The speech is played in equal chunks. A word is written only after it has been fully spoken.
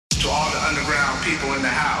people in the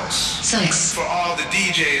house. Sex. For all the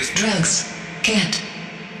DJs. Drugs. Get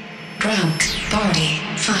drunk. Party.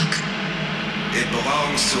 Fuck. It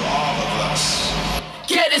belongs to all of us.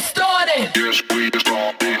 Get it started. Yes, we just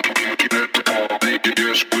all make it all. Make it.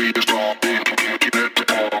 Yes, we just all make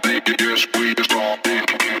it all. Make it. Yes, we just all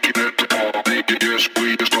make it all. Make it. Yes,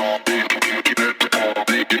 we just all make it all.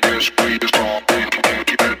 Make it. Yes, we just all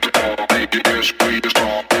make it all. Make it. Yes, we just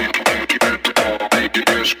all make it all. Make it.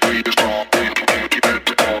 Yes, we just all make it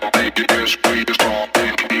all. Make it. Yes, we just all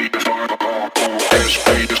make it all. Yes,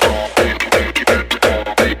 we just all make it all.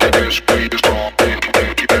 Make it. Yes, we just all make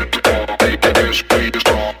it all. Make it. Yes,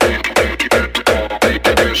 we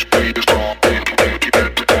just all make it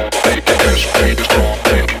all. Make it. Yes, we just all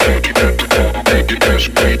make it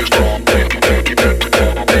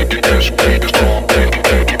all. Make it. Yes, we just all make it all. Make it. Yes, we just all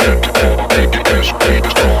make it all. Make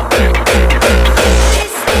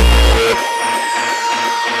it. Yes, we just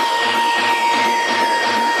all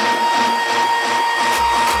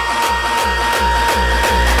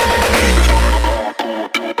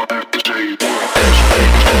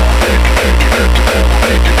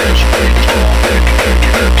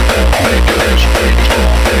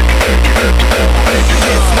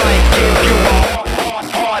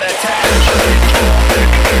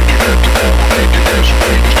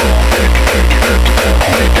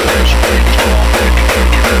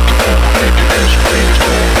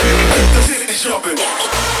it all.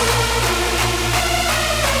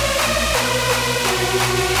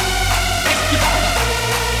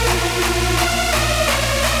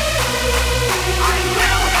 Make it.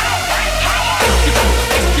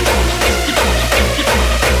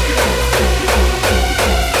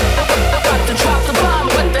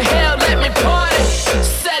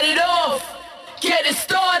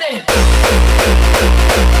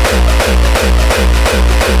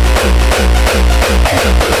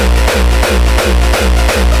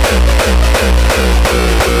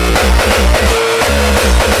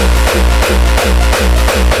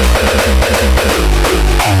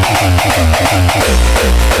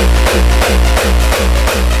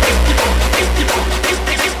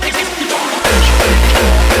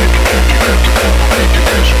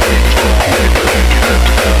 we just all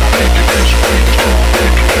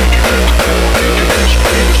make it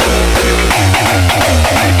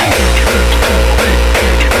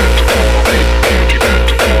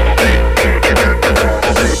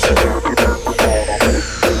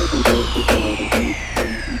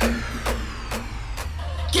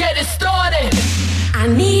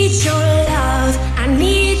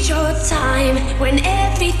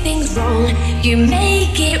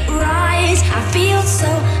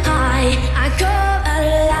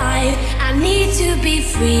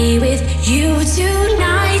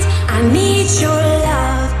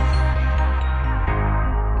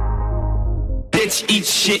Eat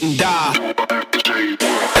shit and die.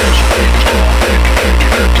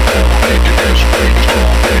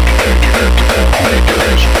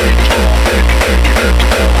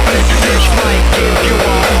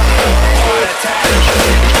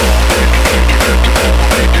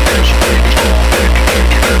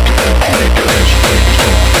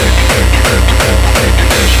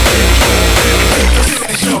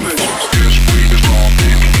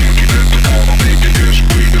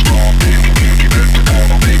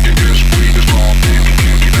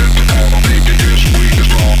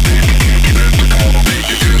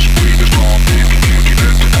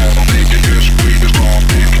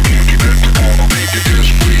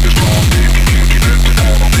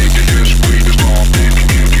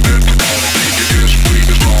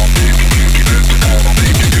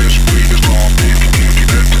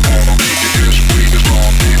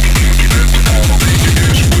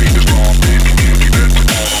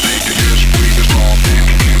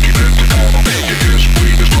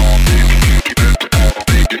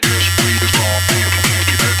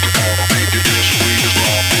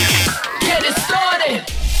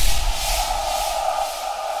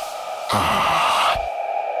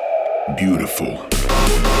 Beautiful.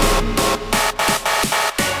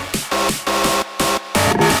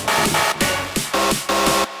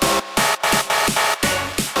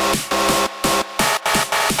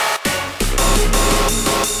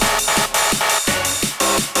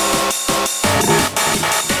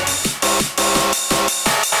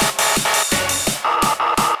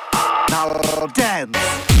 Now dance.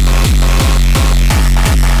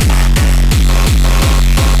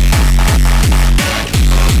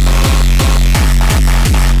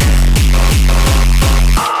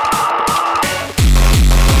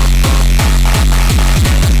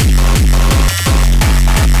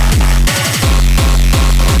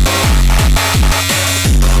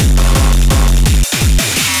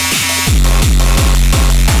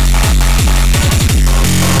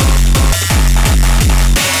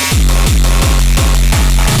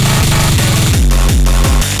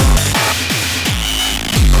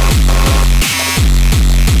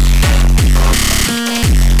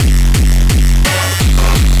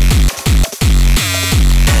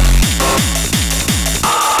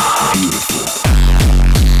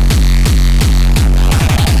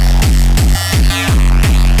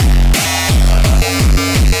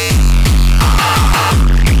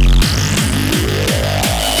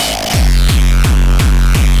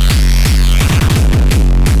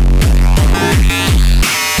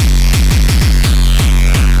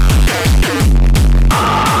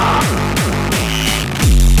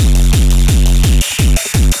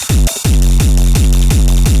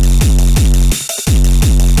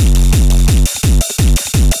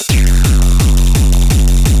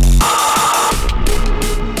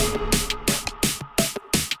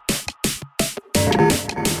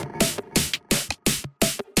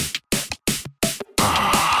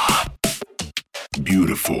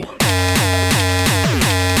 Beautiful.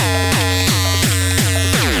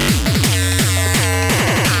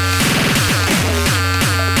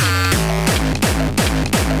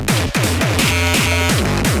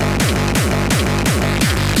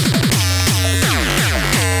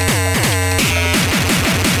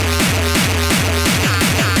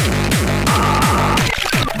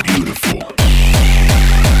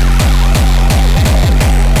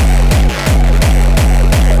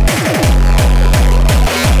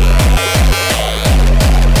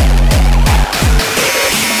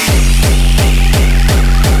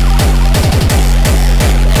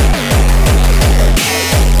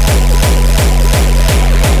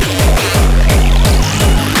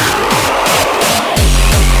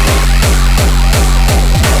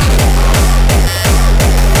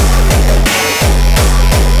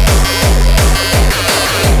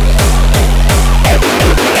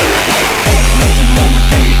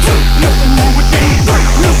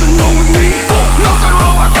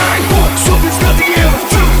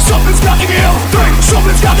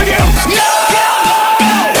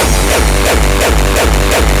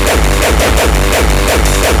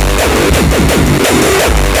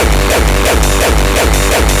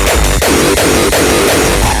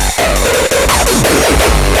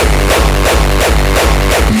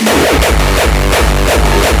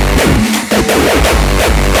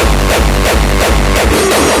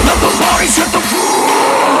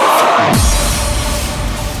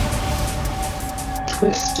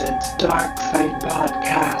 Twisted Dark Side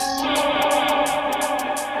Podcast.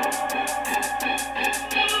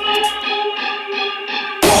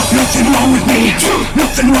 Nothing wrong with me.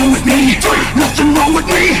 Nothing wrong with me. Nothing wrong with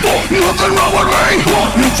me. Nothing wrong with me.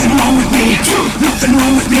 Nothing wrong with me. Nothing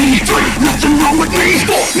wrong with me. Nothing wrong with me.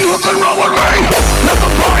 Nothing wrong with me. Let the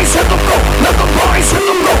boys hit the floor. Let the boys hit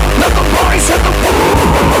the floor. Let the boys hit the floor.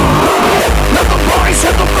 Let the boys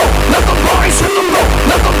hit the floor. Let the boys hit the floor.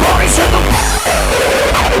 Let the boys hit the floor.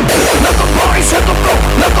 Let the boys hit the floor.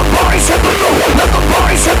 Let the boys hit the floor. Let the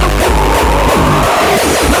boys hit the floor.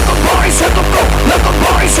 Let the boys hit the floor. Let the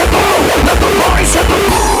boys hit the floor. Let the boys hit the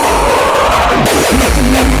floor. Nothing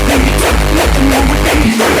wrong with me. Nothing wrong with me.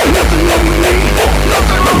 Nothing wrong with me.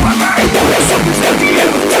 Nothing wrong with me. Something's got the air.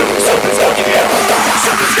 Something's got the air.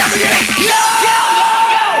 Something's got the air.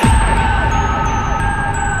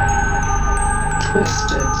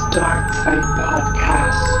 Twisted Dark Side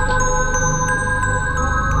Podcast.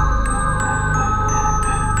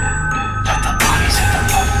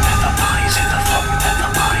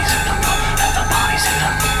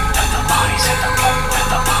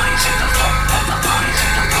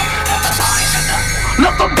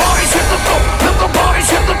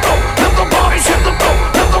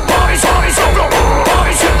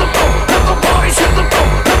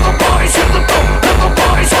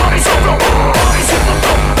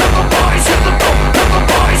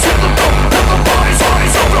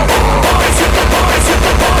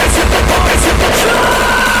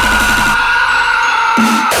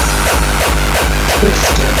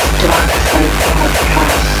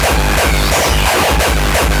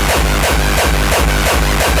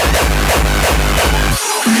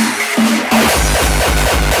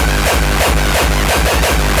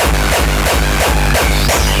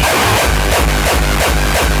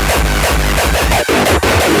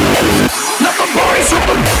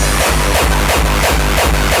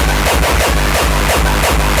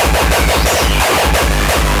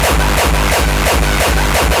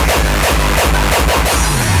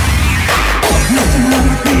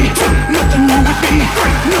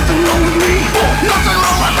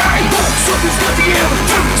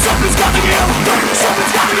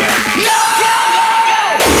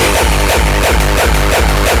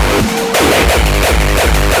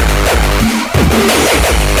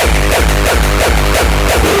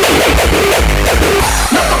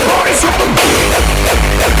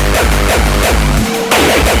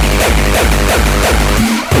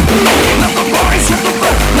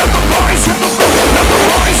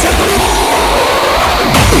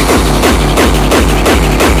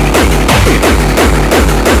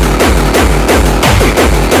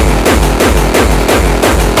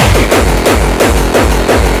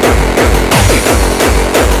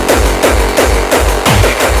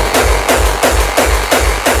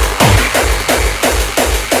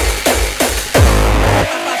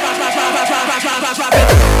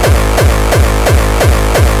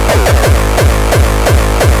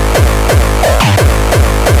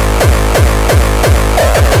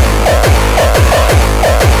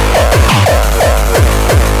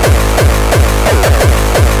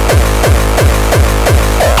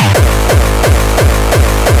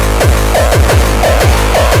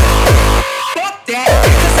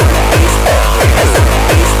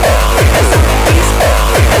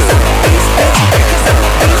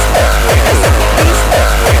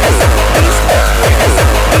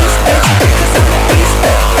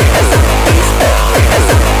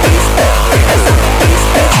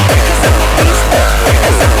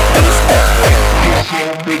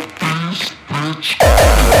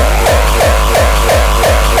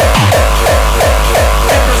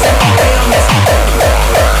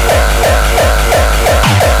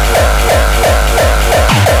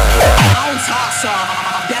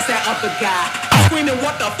 screaming,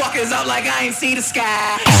 what the fuck is up, like I ain't see the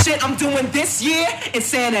sky. Shit I'm doing this year,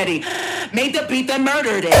 insanity. Made the beat, then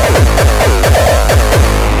murdered it.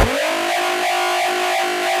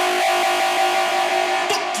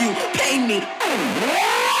 Fuck you, pay me.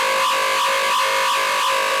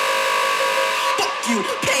 Fuck you,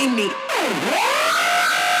 pay me.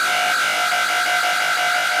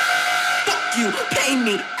 Fuck you, pay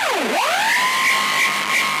me.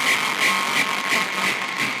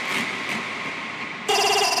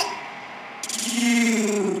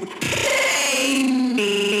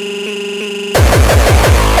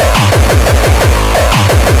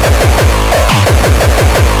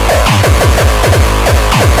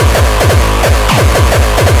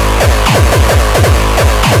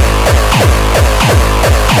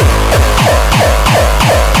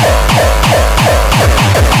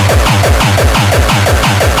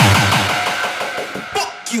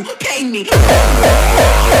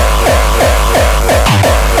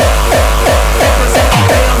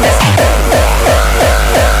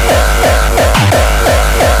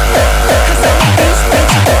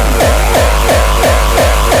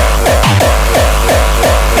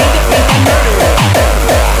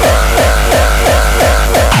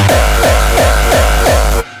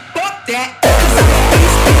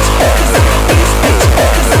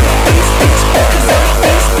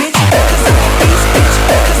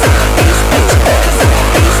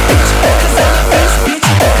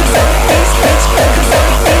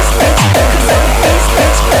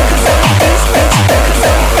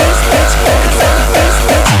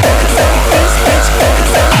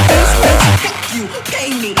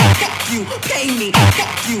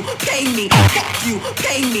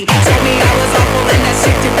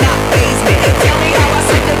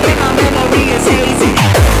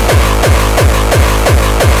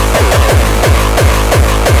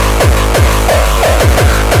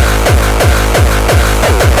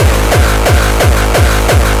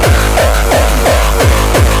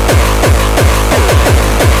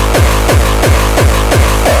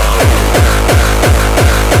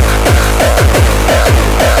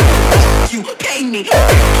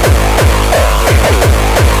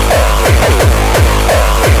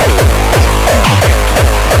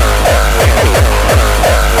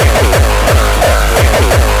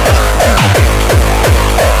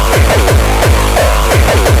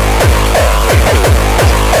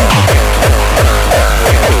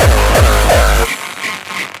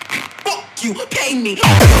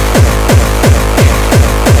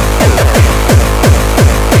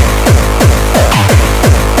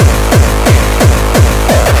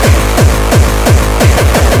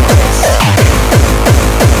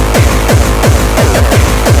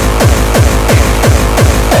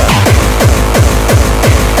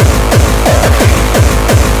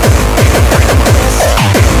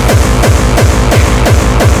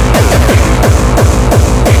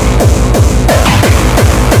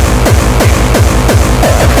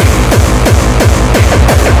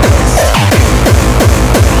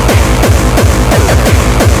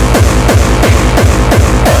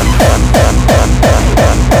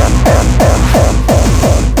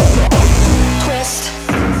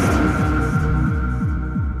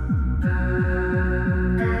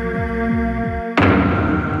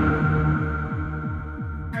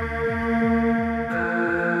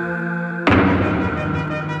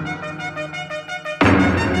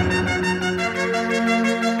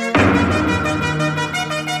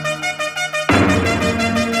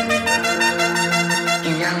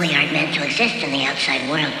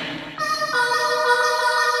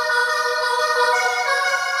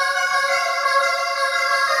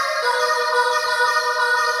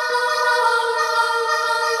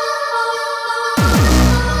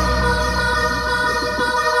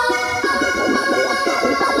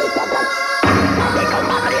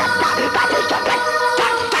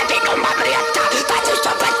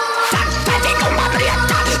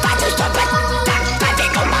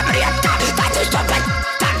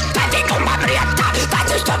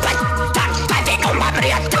 Stop it!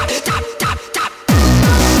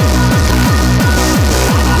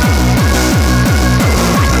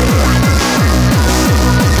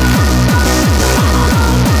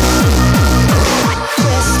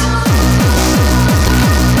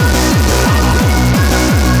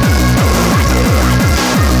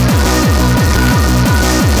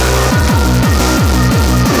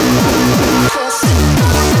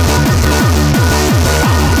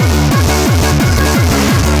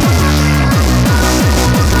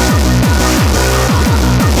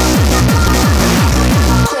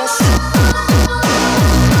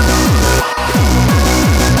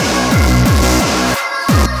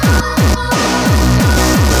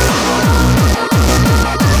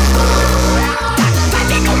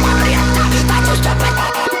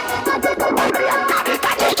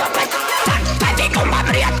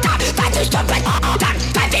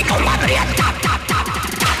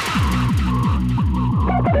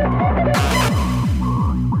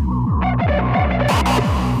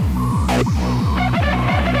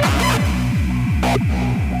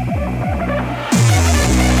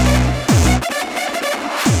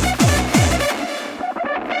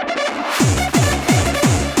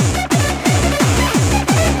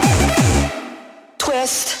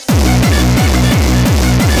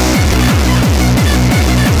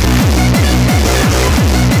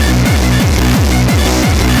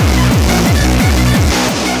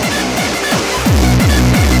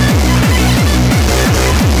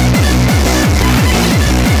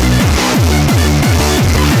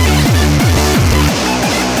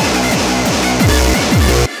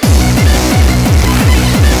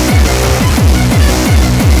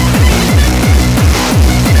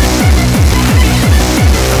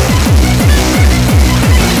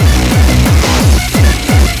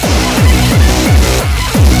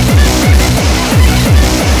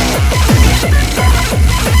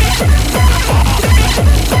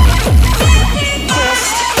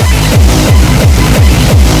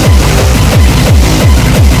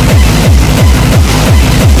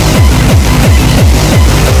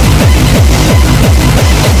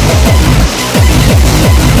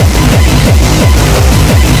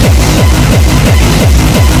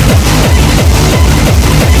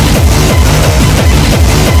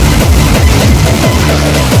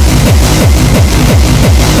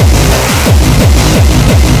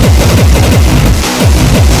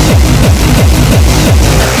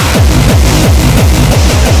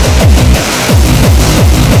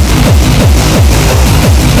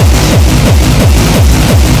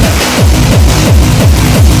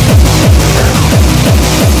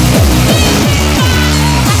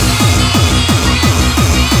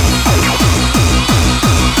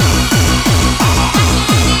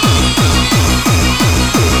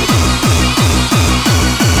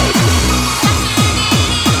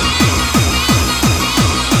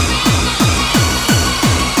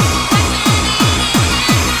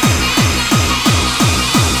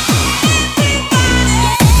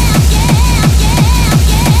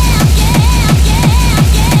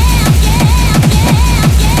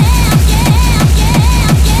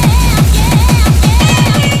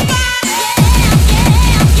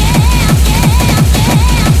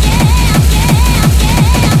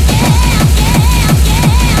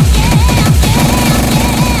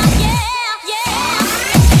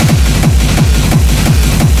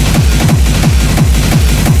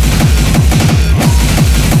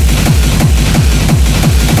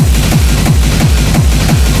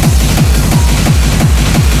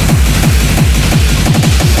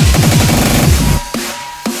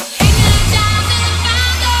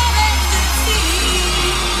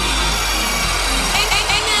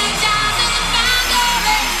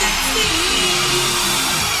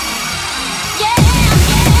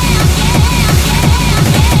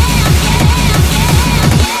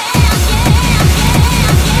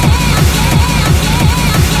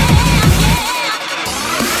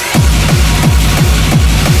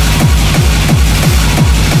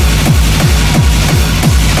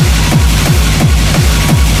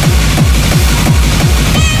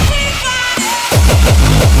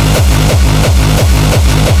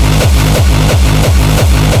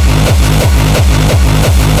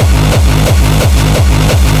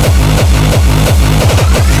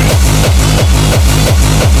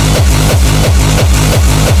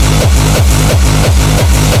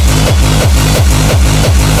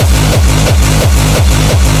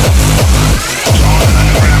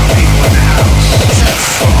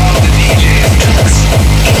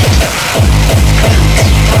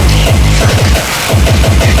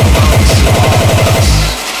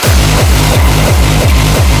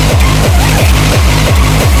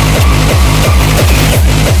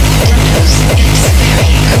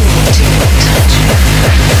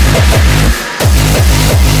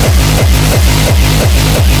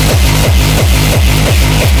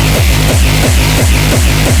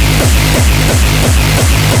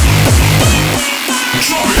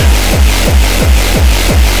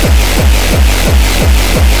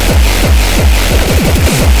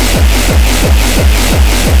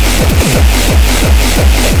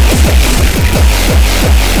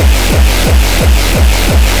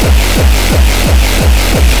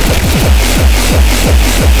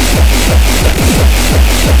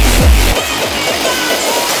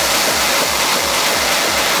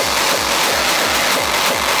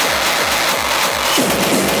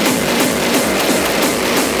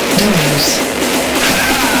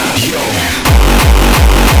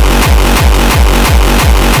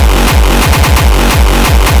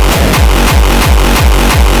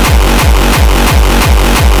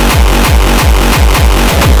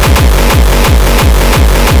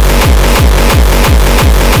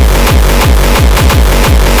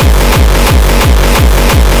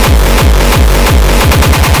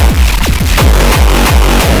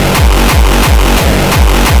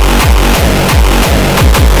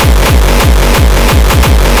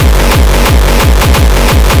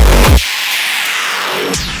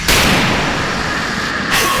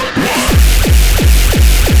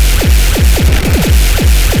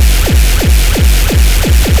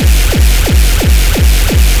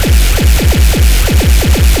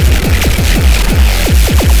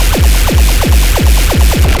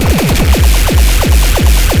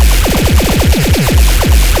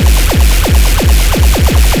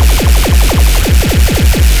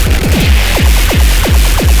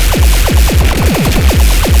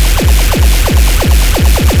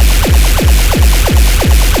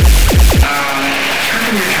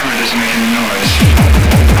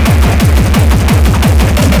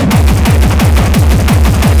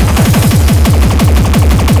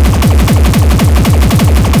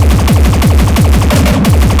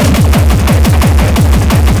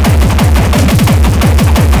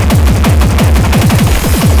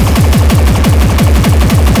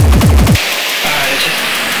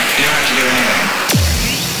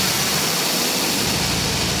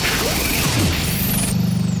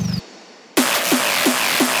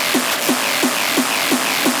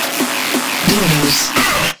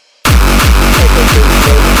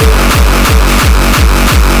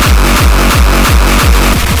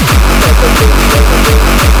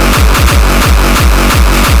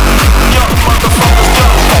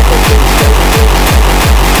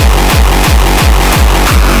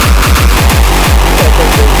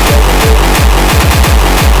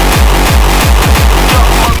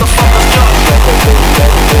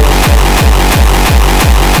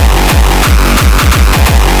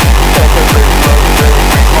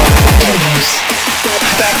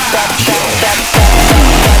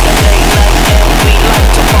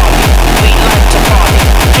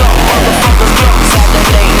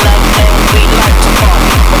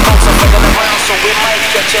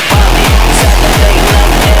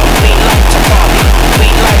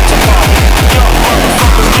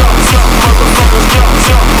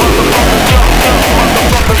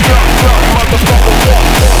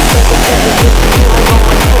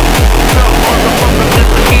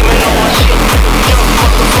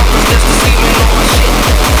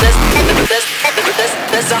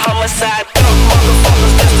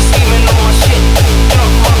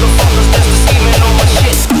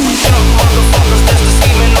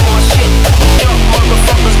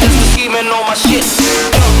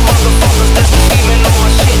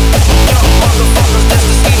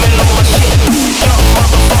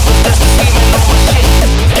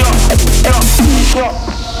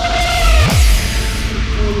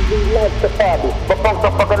 like to party, but folks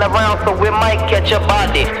are fucking around, so we might catch a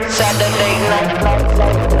body. Saturday night.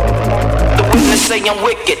 The witness say I'm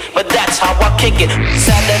wicked, but that's how I kick it.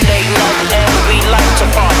 Saturday night and we like to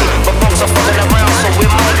party, but folks are fucking around, so we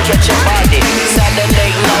might catch a body.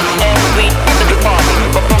 Saturday night and we like to party,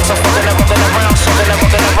 but folks are fucking around, so we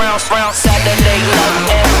around. Saturday night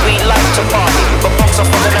and we like to party, but folks are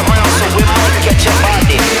fucking around, so we might catch a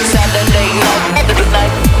body. Saturday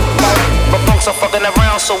night, but folks are fucking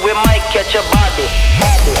around, so we might catch a body.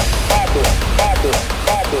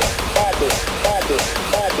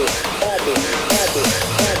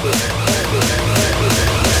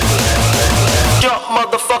 Jump,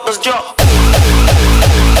 motherfuckers, jump.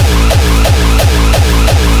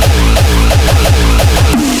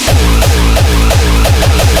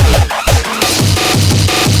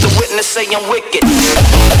 The witness say I'm wicked.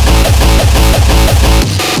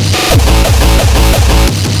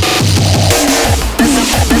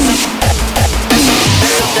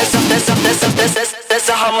 That's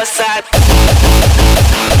a homicide.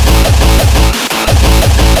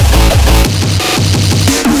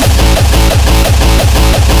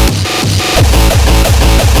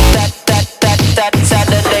 That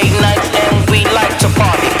Saturday night and we like to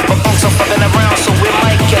party, but folks are fucking around, so we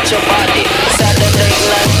might catch a body. Saturday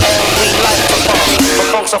night and we like to party, but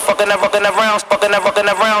folks are fucking around.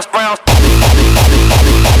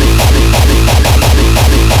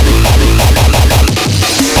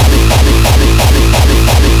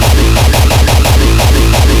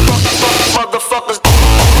 Motherfuckers.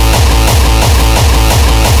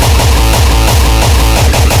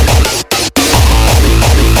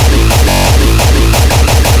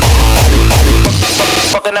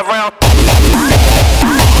 Fucking around.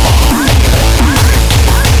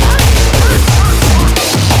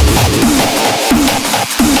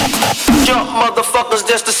 Jump, motherfuckers,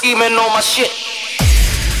 just a scheming on my shit.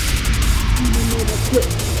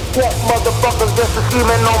 Jump, motherfuckers, just a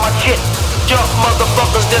scheming on my shit. Jump,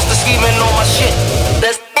 motherfuckers, just a scheming on my shit.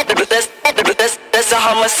 That's a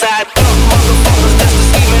homicide. Jump, motherfuckers, just a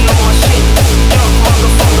scheming on my shit. Jump,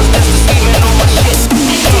 motherfuckers, just a scheming on my shit.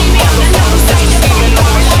 Jump, motherfuckers, just a scheming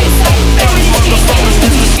on my shit. Motherfuckers,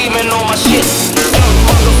 just a scheming on my shit. Jump,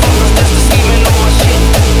 motherfuckers, just a scheming on my shit.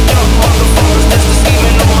 Jump, motherfuckers, just a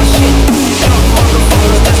scheming on my shit. Jump,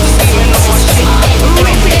 motherfuckers, just a scheming on my shit.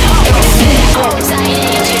 Rip it up, outside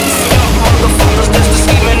agents. Jump, motherfuckers, just a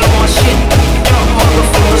scheming on my shit. Jump,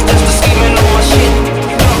 motherfuckers, just a scheming on my shit.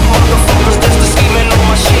 Jump, motherfuckers, just a scheming on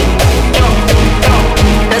my shit. Jump,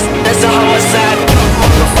 that's a homicide. Jump,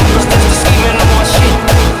 motherfuckers, just a scheming on my shit.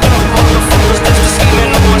 Jump, motherfuckers, just a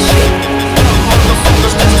scheming on my shit. Jump,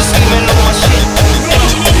 motherfuckers, just a scheming on my shit.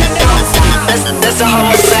 That's a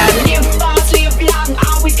homicide. Live fast, live long,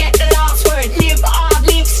 always get the last word. Live hard,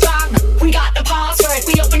 live strong, we got the password.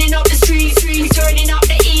 We opening up the streets, we turning up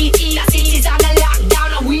the heat. The city's on the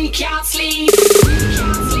lockdown and we can't sleep.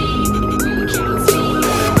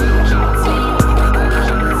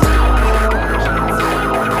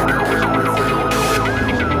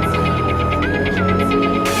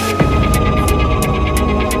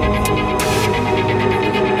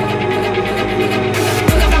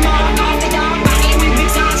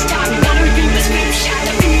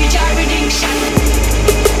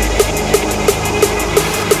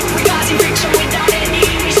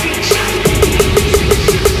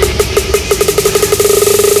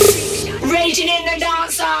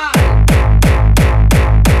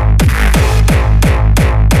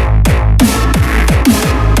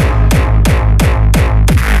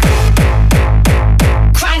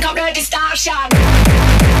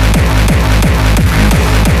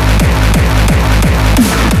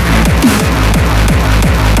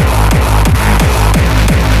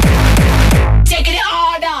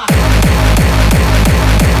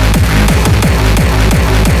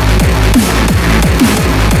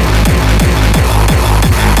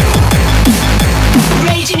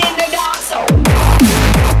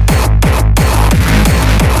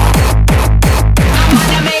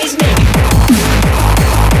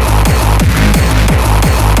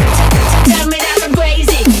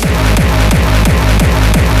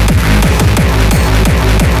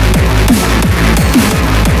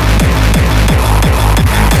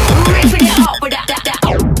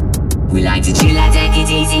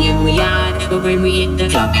 When we hit the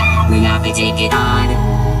club, we have to take it on.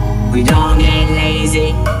 We don't get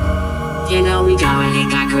lazy, you know we go and it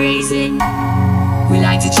got crazy. We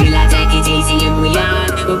like to chill and take it easy and we on.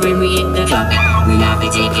 But when we hit the club, we have to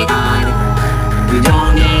take it on. We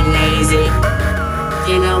don't get lazy,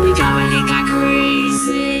 you know we go and it got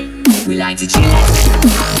crazy. We like to chill and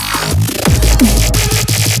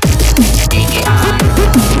take it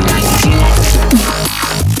on.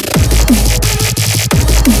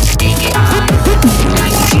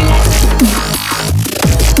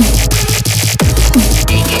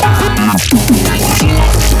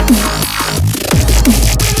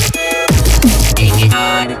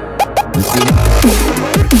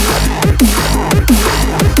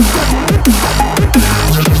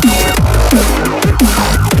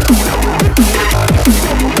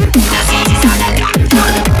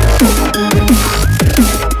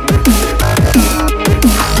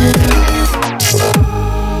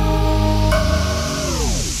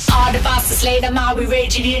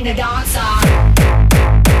 lady in the dancer.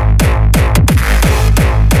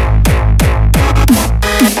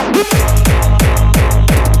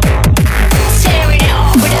 Tearing it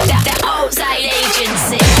off with the outside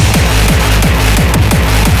agency.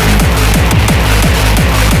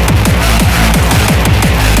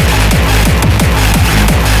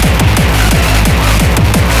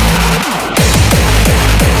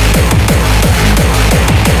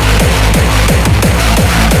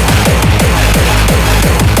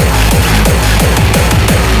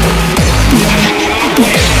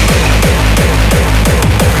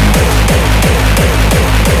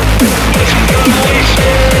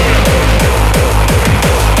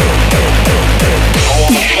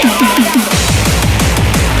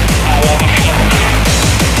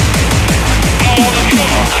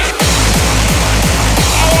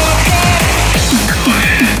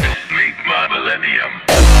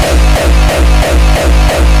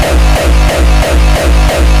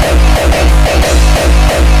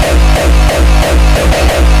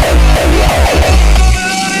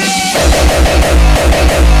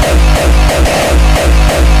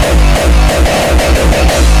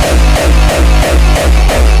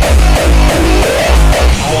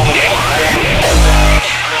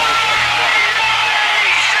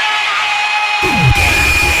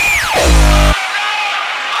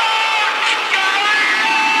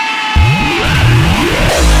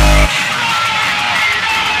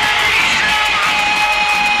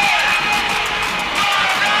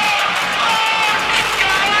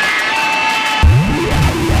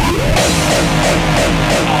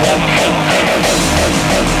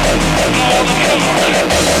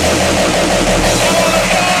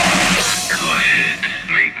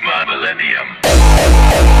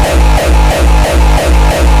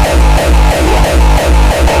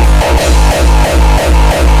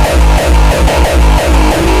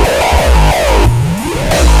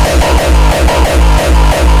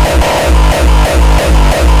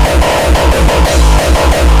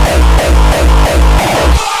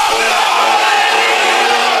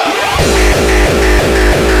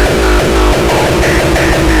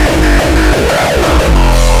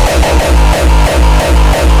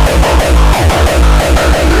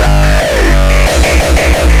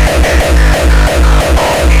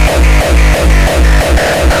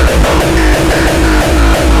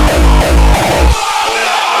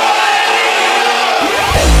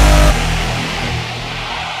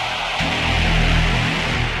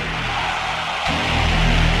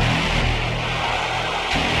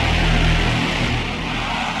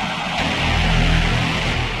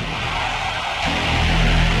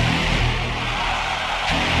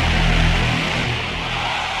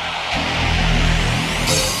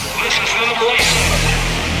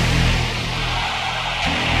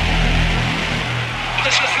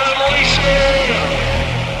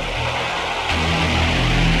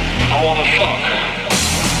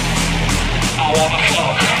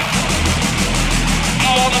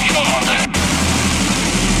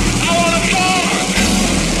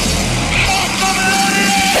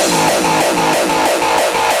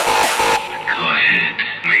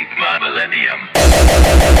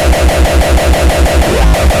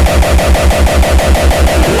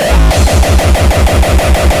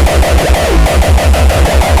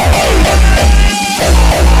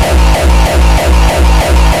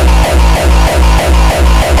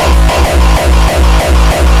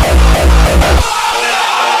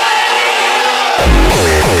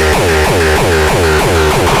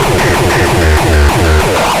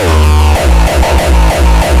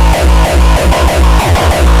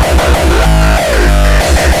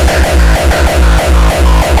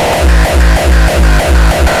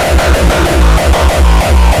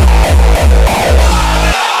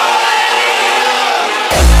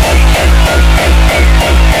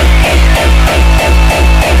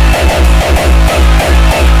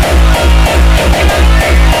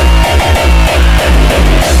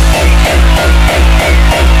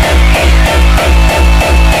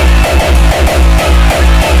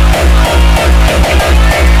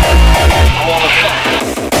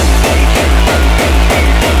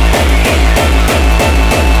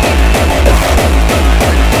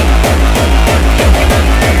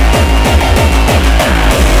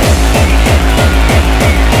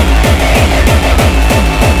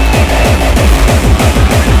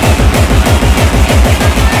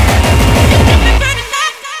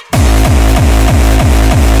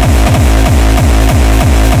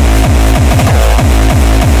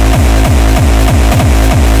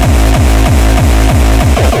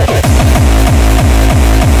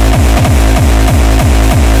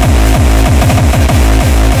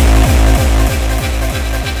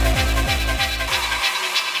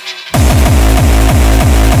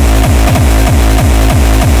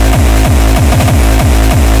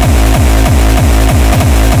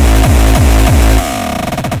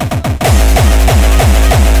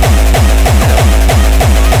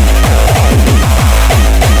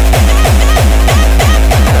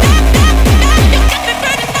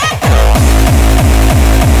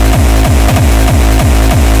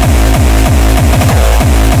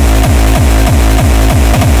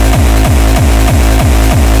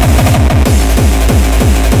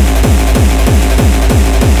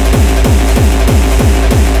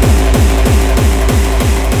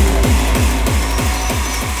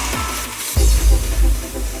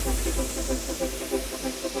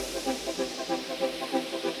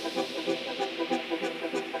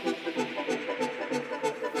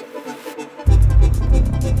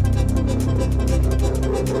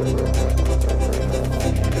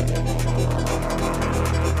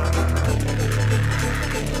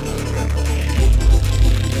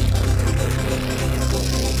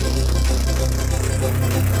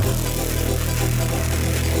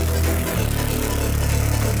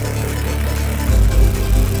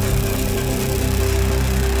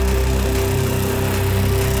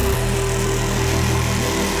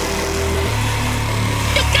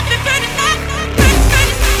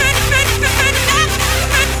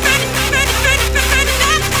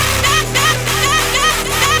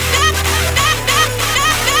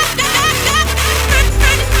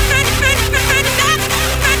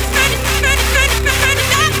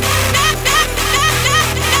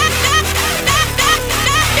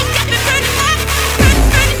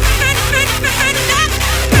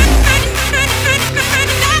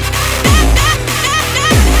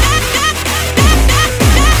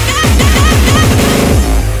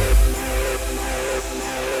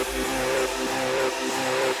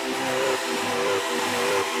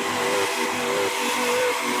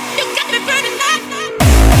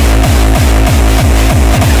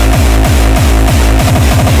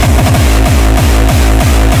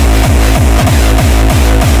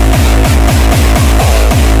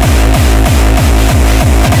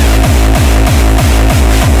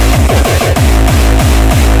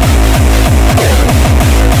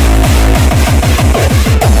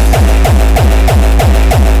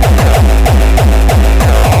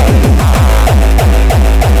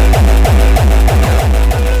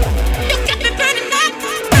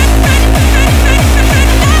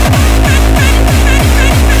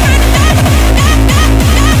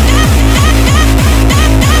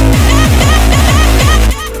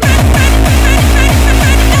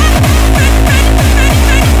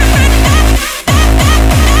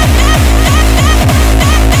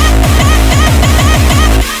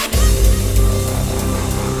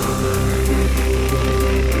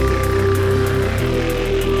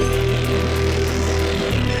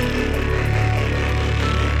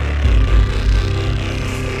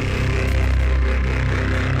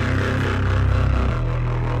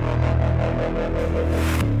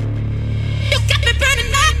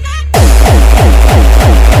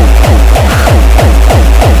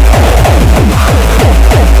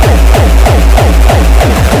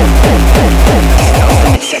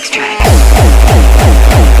 sex track.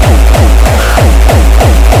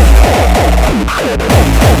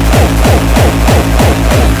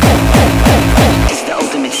 It's the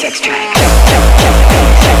ultimate sex track.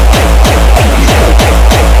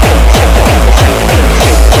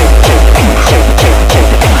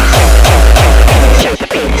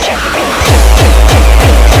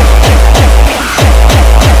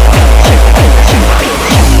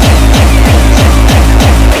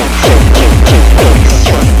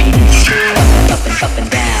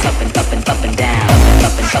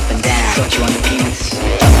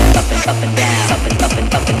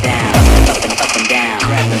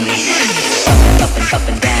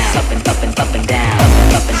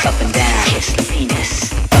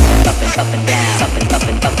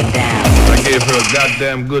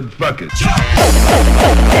 Goddamn good bucket.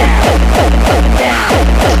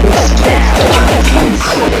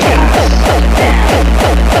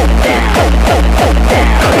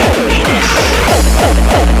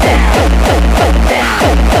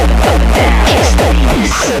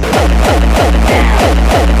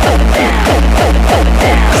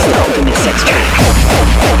 Sex track.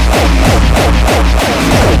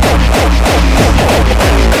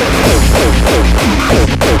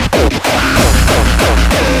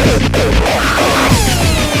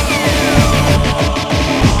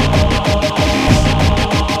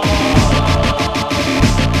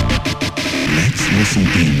 Listen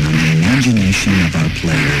in on the imagination of our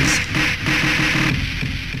players.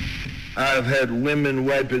 I've had women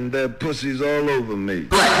wiping their pussies all over me.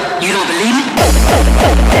 What? You don't believe me?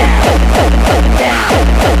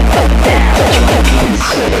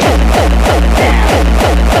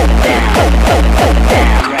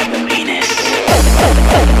 Grab the penis.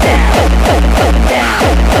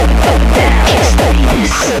 Kiss the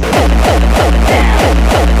penis.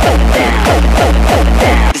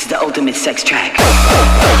 This is the ultimate sex track.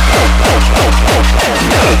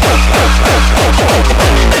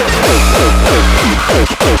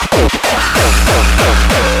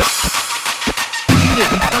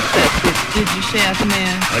 Did you, Shaft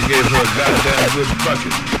Man? I gave her a goddamn good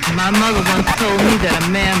bucket. My mother once told me that a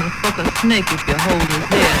man will fuck a snake if you hold his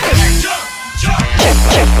head.